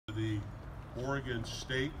Oregon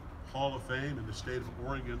State Hall of Fame and the State of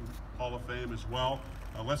Oregon Hall of Fame as well.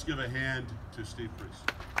 Let's give a hand to Steve Preece.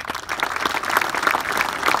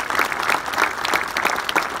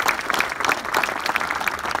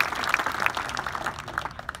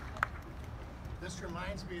 This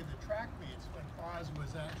reminds me of the track meets when Foz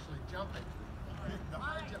was actually jumping.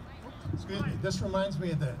 Excuse me. This reminds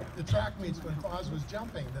me of the track meets when Foz was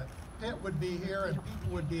jumping. The pit would be here and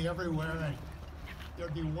people would be everywhere, and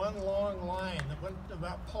there'd be one long line that went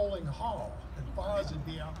about Poling Hall, and Foz would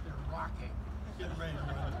be out there rocking, getting ready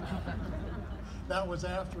to run. That was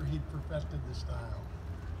after he'd perfected the style.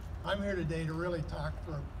 I'm here today to really talk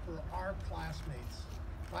for our classmates,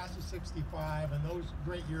 class of '65, and those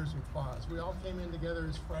great years with Foz. We all came in together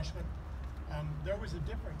as freshmen. There was a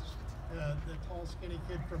difference. The tall, skinny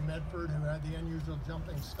kid from Medford who had the unusual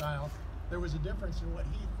jumping style, there was a difference in what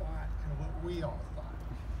he thought and what we all thought.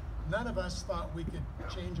 None of us thought we could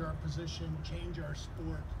change our position, change our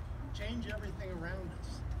sport, change everything around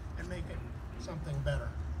us, and make it something better.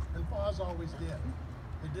 And Foz always did.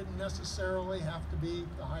 It didn't necessarily have to be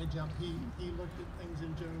the high jump. He looked at things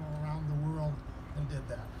in general around the world and did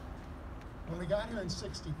that. When we got here in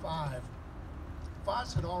 '65,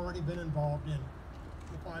 Foz had already been involved in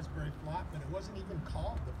the Fosbury Flop, but it wasn't even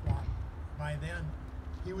called the Flop by then.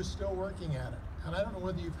 He was still working at it. And I don't know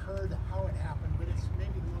whether you've heard how it happened, but it's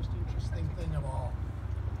maybe the most interesting thing of all.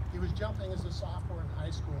 He was jumping as a sophomore in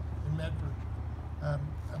high school in Medford, a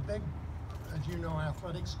big, as you know,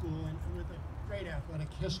 athletic school and with a great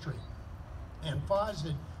athletic history. And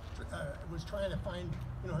Foz was trying to find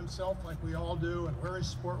himself like we all do, and where his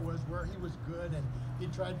sport was, where he was good, and he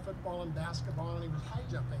tried football and basketball, and he was high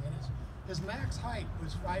jumping, and his max height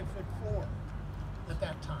was 5'4" at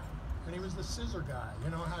that time. And he was the scissor guy.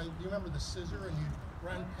 You know how you remember the scissor, and you'd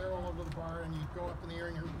run parallel to the bar, and you'd go up in the air,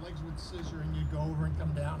 and your legs would scissor, and you'd go over and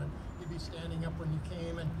come down, and you'd be standing up when you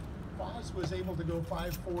came. And Foz was able to go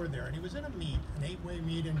 5'4" there, and he was in a meet, an 8-way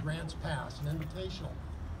meet in Grants Pass, an invitational,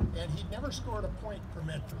 and he'd never scored a point for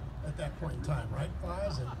Medford at that point in time, right,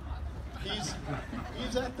 Foz? And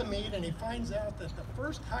he's at the meet, and he finds out that the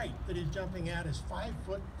first height that he's jumping at is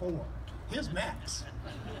 5'4", his max.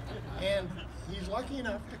 And he's lucky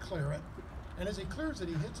enough to clear it. And as he clears it,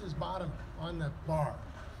 he hits his bottom on the bar.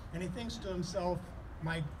 And he thinks to himself,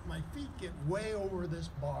 my feet get way over this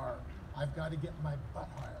bar. I've got to get my butt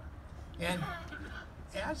higher. And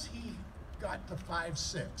as he got to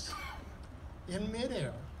 5'6", in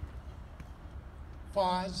midair,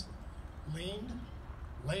 Foz leaned,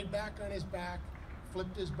 laid back on his back,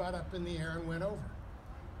 flipped his butt up in the air, and went over.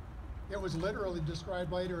 It was literally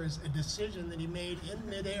described later as a decision that he made in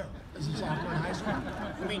midair as a sophomore in high school.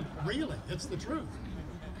 I mean, really, it's the truth.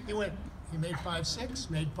 He made 5'6",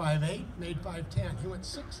 made 5'8", made 5'10". He went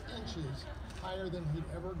 6 inches higher than he'd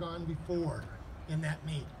ever gone before in that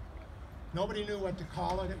meet. Nobody knew what to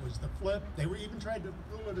call it. It was the flip. They were even tried to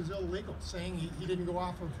rule it as illegal, saying he didn't go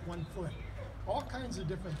off of 1 foot. All kinds of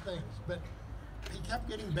different things, but he kept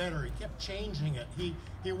getting better. He kept changing it. He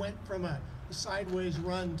went from a sideways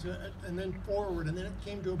run and then forward, and then it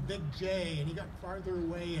came to a big J, and he got farther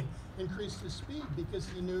away and increased his speed because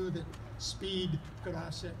he knew that speed could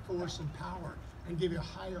offset force and power and give you a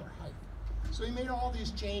higher height. So he made all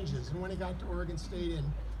these changes, and when he got to Oregon State in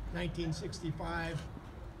 1965,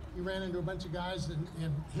 he ran into a bunch of guys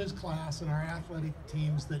in his class and our athletic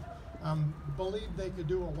teams that believed they could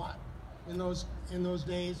do a lot in those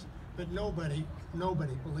days. But nobody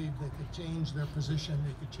believed they could change their position,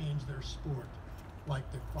 they could change their sport like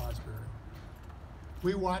Dick Fosbury.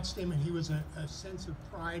 We watched him, and he was a sense of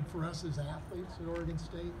pride for us as athletes at Oregon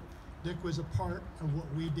State. Dick was a part of what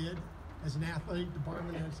we did as an athletic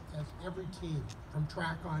department, as every team, from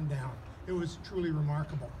track on down. It was truly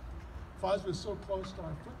remarkable. Foz was so close to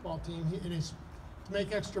our football team, to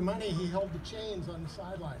make extra money, he held the chains on the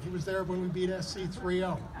sideline. He was there when we beat SC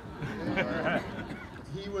 3-0.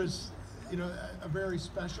 He was, a very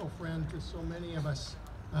special friend to so many of us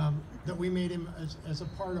that we made him as a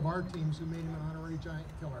part of our teams who made him an honorary giant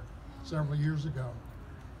killer several years ago.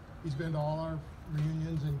 He's been to all our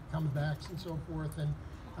reunions and comebacks and so forth.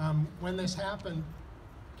 And when this happened,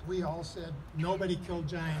 we all said, nobody killed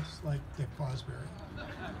giants like Dick Fosbury.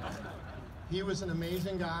 He was an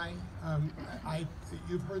amazing guy.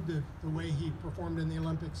 You've heard the way he performed in the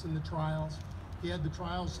Olympics and the trials. He had the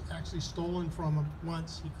trials actually stolen from him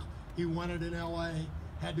once. He won it in LA,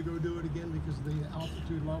 had to go do it again because of the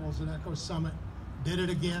altitude levels at Echo Summit. Did it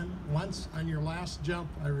again, once on your last jump,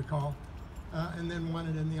 I recall, and then won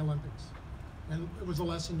it in the Olympics. And it was a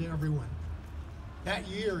lesson to everyone. That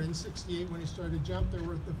year in '68, when he started to jump, there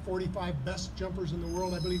were the 45 best jumpers in the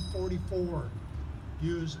world. I believe 44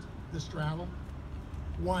 used the straddle.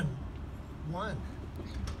 One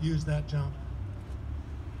used that jump.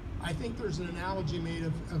 I think there's an analogy made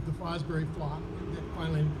of the Fosbury Flop that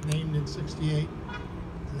finally named in '68.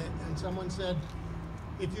 And someone said,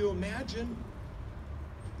 if you imagine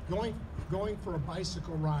going for a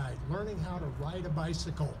bicycle ride, learning how to ride a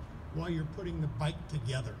bicycle while you're putting the bike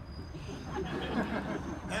together.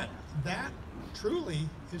 that truly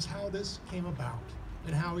is how this came about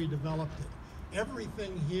and how he developed it.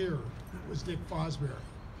 Everything here was Dick Fosbury.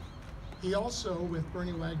 He also, with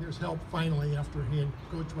Bernie Wagner's help, finally, after he and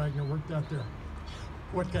Coach Wagner worked out there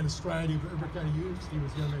what kind of stride he what kind of use he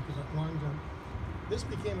was going to make of that long jump, this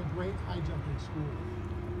became a great high jumping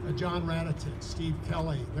school. John Ratatin, Steve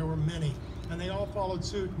Kelly, there were many, and they all followed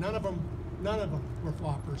suit. None of them were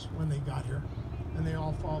floppers when they got here, and they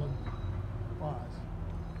all followed Foz.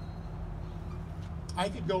 I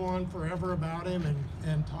could go on forever about him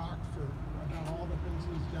and talk about all the things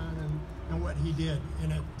he's done and what he did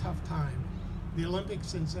in a tough time. The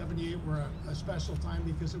Olympics in '78 were a special time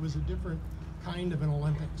because it was a different kind of an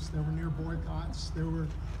Olympics. There were near boycotts, there were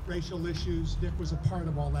racial issues. Dick was a part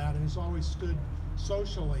of all that, and he's always stood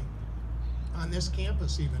socially on this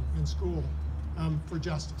campus, even in school, for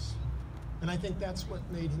justice. And I think that's what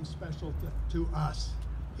made him special to us.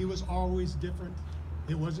 He was always different.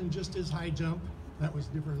 It wasn't just his high jump. That was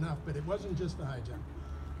different enough, but it wasn't just the high jump.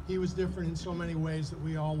 He was different in so many ways that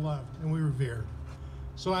we all loved and we revered.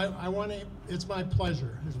 So it's my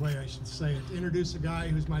pleasure, is the way I should say it, to introduce a guy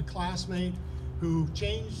who's my classmate, who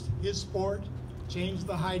changed his sport, changed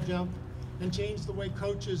the high jump, and changed the way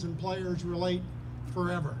coaches and players relate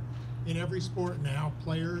forever. In every sport now,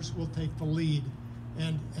 players will take the lead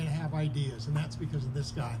and have ideas, and that's because of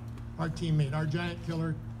this guy, our teammate, our giant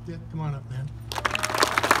killer. Dick, come on up, man.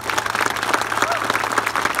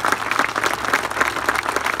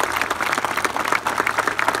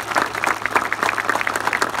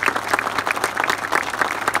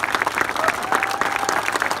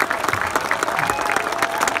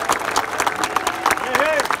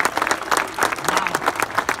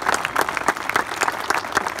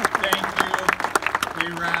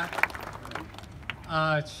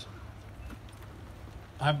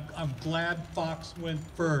 I'm glad Fox went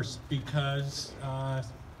first, because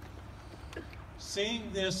seeing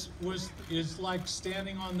this is like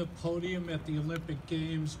standing on the podium at the Olympic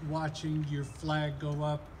Games, watching your flag go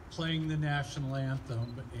up, playing the national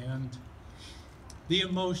anthem, and the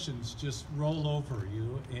emotions just roll over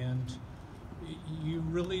you, and you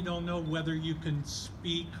really don't know whether you can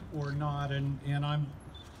speak or not, and I'm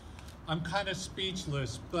kind of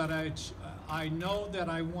speechless, but I know that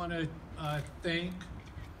I want to thank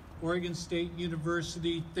Oregon State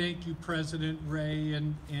University, thank you President Ray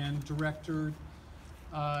and Director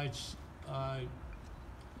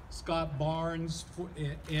Scott Barnes,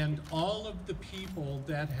 and all of the people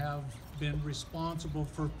that have been responsible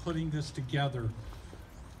for putting this together.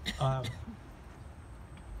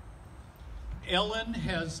 Ellen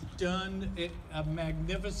has done a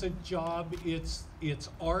magnificent job. It's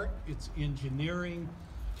art, it's engineering,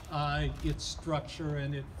 it's structure,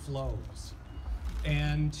 and it flows.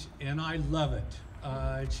 And I love it.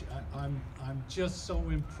 I'm just so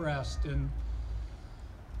impressed, and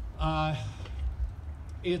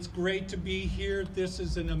it's great to be here. This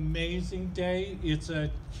is an amazing day. It's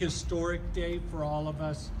a historic day for all of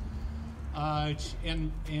us. I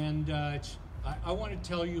want to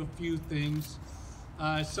tell you a few things.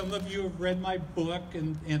 Some of you have read my book,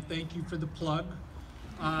 and thank you for the plug.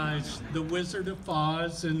 The Wizard of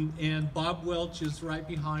Foz, and Bob Welch is right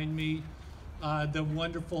behind me, the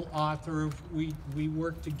wonderful author. We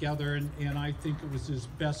worked together, and I think it was his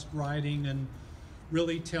best writing, and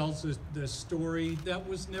really tells the story that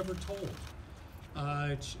was never told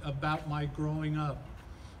about my growing up.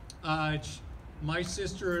 My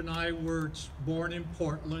sister and I were born in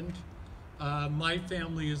Portland. My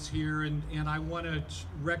family is here, and I want to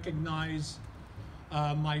recognize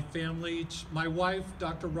my family. My wife,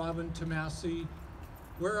 Dr. Robin Tomasi.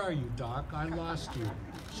 Where are you, Doc? I lost you.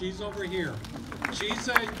 She's over here. She's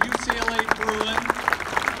a UCLA Bruin,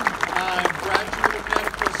 graduate of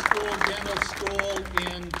medical school, dental school,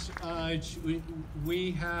 and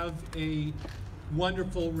we have a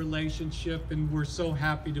wonderful relationship, and we're so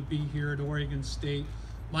happy to be here at Oregon State.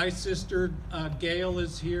 My sister Gail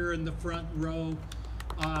is here in the front row.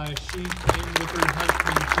 She came with her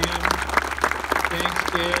husband Jim. Thanks,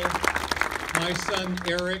 Gail. My son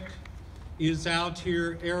Eric is out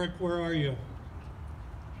here. Eric, where are you?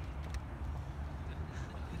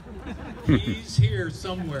 He's here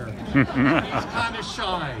somewhere. He's kind of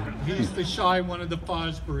shy. He's the shy one of the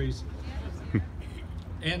Fosburys.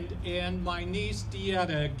 And my niece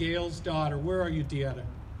Dieta, Gail's daughter. Where are you, Dieta?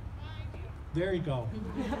 There you go.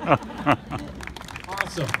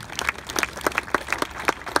 Awesome.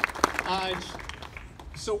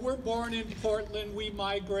 So we're born in Portland. We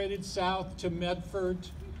migrated south to Medford,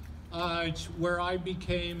 where I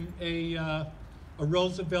became a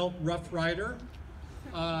Roosevelt Rough Rider.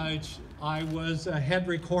 I was a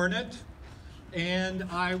Hedrick Hornet, and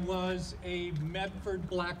I was a Medford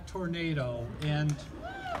Black Tornado. And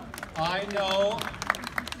I know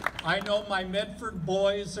my Medford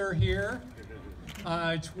boys are here.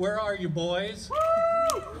 Where are you, boys?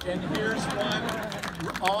 And here's one,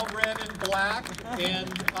 all red and black.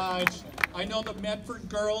 And I know the Medford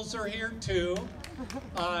girls are here too.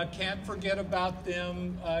 Can't forget about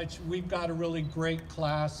them. We've got a really great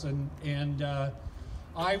class, and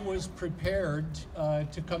I was prepared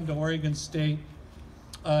to come to Oregon State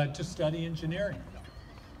to study engineering.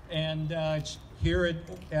 And here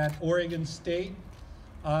at Oregon State,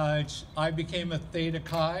 I became a Theta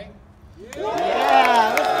Chi.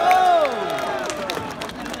 Yeah, let's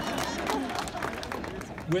go!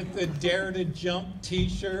 With the Dare to Jump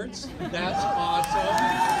t-shirts. That's awesome.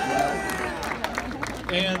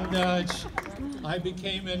 And I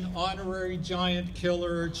became an honorary giant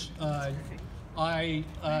killer. I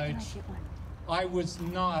was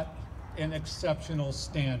not an exceptional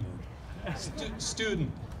standard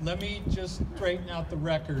student. Let me just straighten out the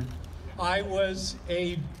record. I was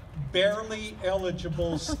a barely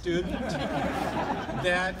eligible student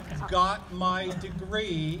that got my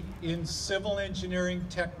degree in civil engineering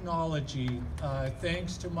technology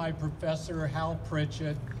thanks to my professor Hal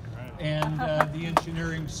Pritchett and the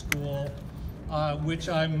engineering school, which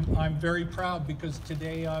I'm very proud, because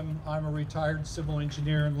today I'm a retired civil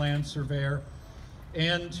engineer and land surveyor.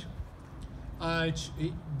 And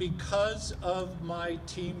because of my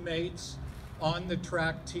teammates on the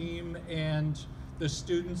track team and the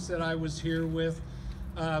students that I was here with,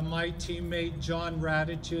 my teammate John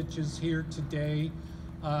Radicic is here today.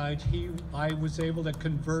 I was able to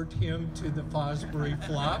convert him to the Fosbury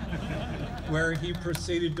Flop, where he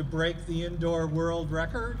proceeded to break the indoor world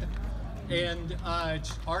record. And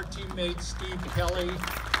our teammate Steve Kelly,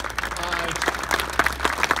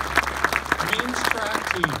 men's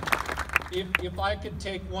track team. If I could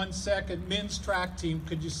take 1 second, men's track team,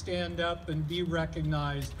 could you stand up and be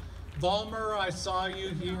recognized? Volmer, I saw you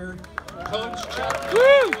here. Coach Chuck.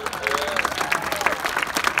 Woo!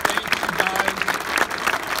 Thank you, guys.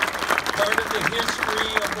 Part of the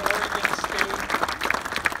history of Oregon State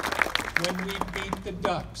when we beat the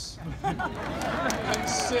Ducks.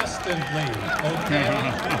 Consistently, okay?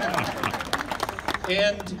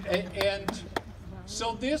 And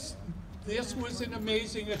so this was an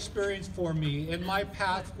amazing experience for me, and my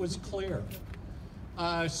path was clear.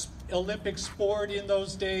 Olympic sport in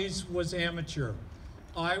those days was amateur.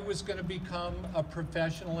 I was going to become a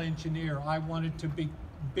professional engineer. I wanted to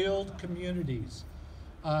build communities,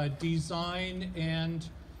 design and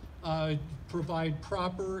provide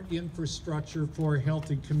proper infrastructure for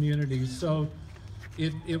healthy communities. So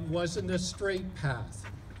it wasn't a straight path,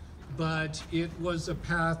 but it was a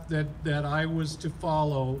path that I was to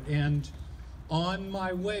follow. And on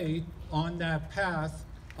my way on that path,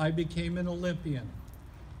 I became an Olympian.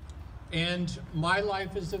 And my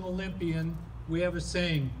life as an Olympian, we have a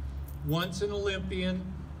saying, once an Olympian,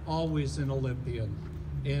 always an Olympian.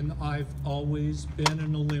 And I've always been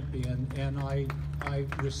an Olympian, and I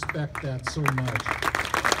respect that so much.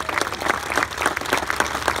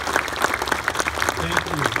 Thank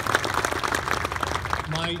you.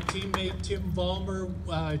 My teammate Tim Vollmer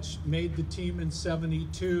made the team in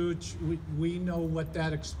 '72. We know what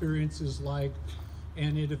that experience is like,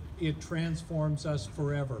 and it transforms us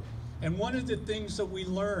forever. And one of the things that we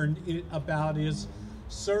learned about is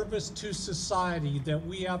service to society, that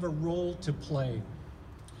we have a role to play.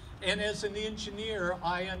 And as an engineer,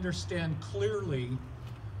 I understand clearly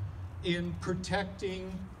in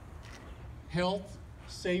protecting health,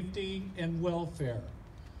 safety, and welfare.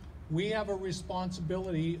 We have a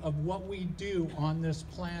responsibility of what we do on this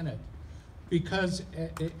planet, because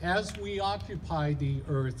as we occupy the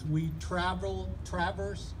earth, we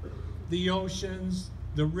traverse the oceans,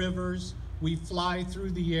 the rivers, we fly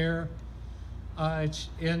through the air,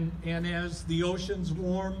 and as the oceans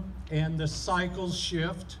warm and the cycles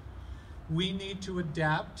shift, we need to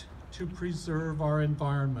adapt to preserve our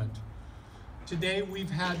environment. Today we've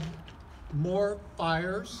had more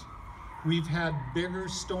fires, we've had bigger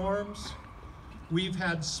storms, we've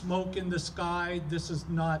had smoke in the sky. This is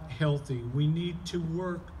not healthy. We need to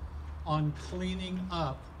work on cleaning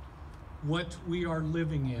up what we are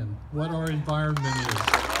living in, what our environment is.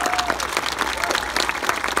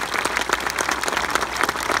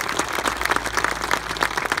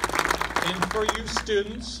 And for you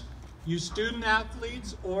students, you student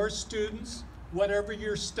athletes or students, whatever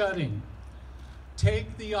you're studying,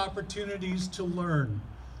 take the opportunities to learn.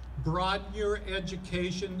 Broaden your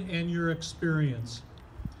education and your experience.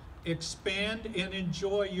 Expand and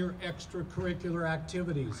enjoy your extracurricular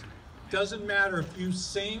activities. Doesn't matter if you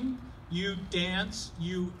sing, you dance,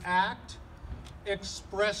 you act,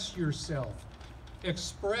 express yourself.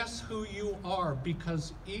 Express who you are,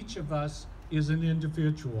 because each of us is an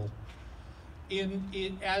individual.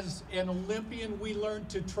 As an Olympian, we learn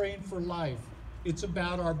to train for life. It's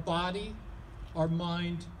about our body, our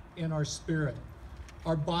mind, and our spirit.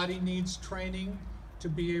 Our body needs training to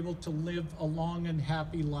be able to live a long and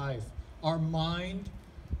happy life. Our mind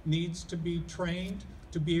needs to be trained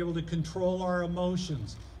to be able to control our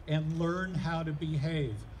emotions and learn how to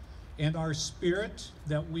behave. And our spirit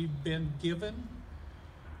that we've been given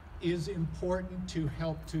is important to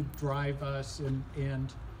help to drive us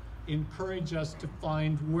and encourage us to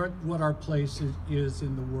find what our place is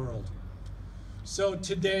in the world. So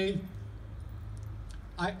today,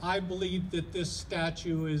 I believe that this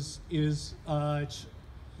statue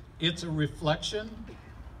it's a reflection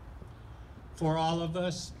for all of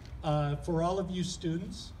us, for all of you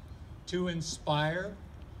students, to inspire,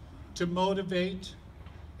 to motivate,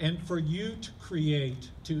 and for you to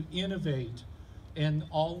create, to innovate, and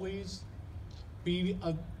always be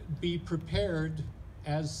prepared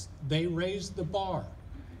as they raise the bar.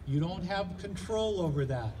 You don't have control over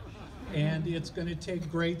that. And it's going to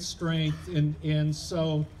take great strength. And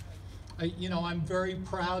so, you know, I'm very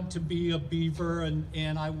proud to be a Beaver,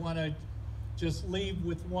 and I want to just leave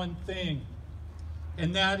with one thing.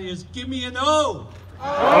 And that is, give me an O.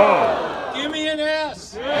 O. Give me an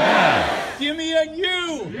S. S. Give me a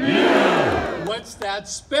U. U. What's that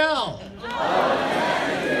spell? O.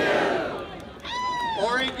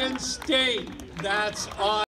 Oregon State. That's awesome.